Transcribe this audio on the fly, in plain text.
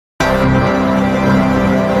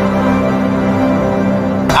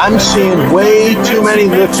I'm seeing way too many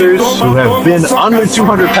lifters who have been under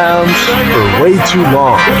 200 pounds for way too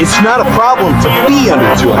long. It's not a problem to be under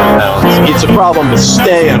 200 pounds. It's a problem to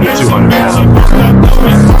stay under 200 pounds.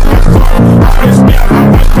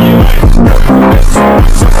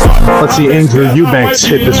 Let's see Andrew Eubanks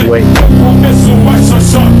hit this weight.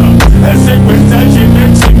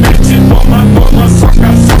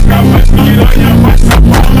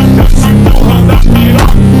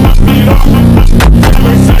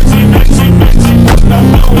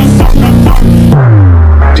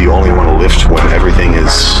 Do you only want to lift when everything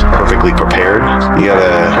is perfectly prepared? You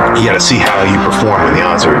gotta see how you perform when the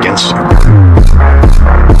odds are against you.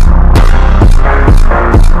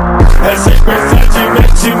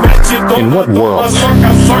 In what world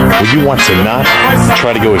would you want to not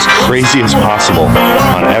try to go as crazy as possible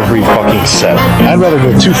on every fucking set? I'd rather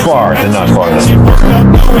go too far than not far enough.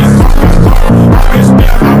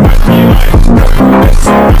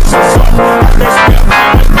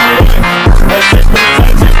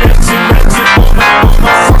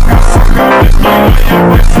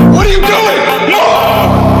 What are you doing? No!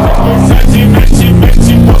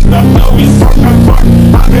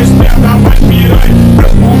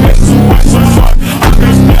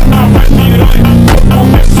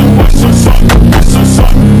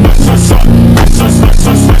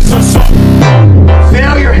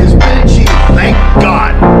 Failure has been achieved, thank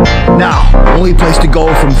God. Now, the only place to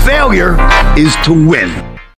go from failure is to win.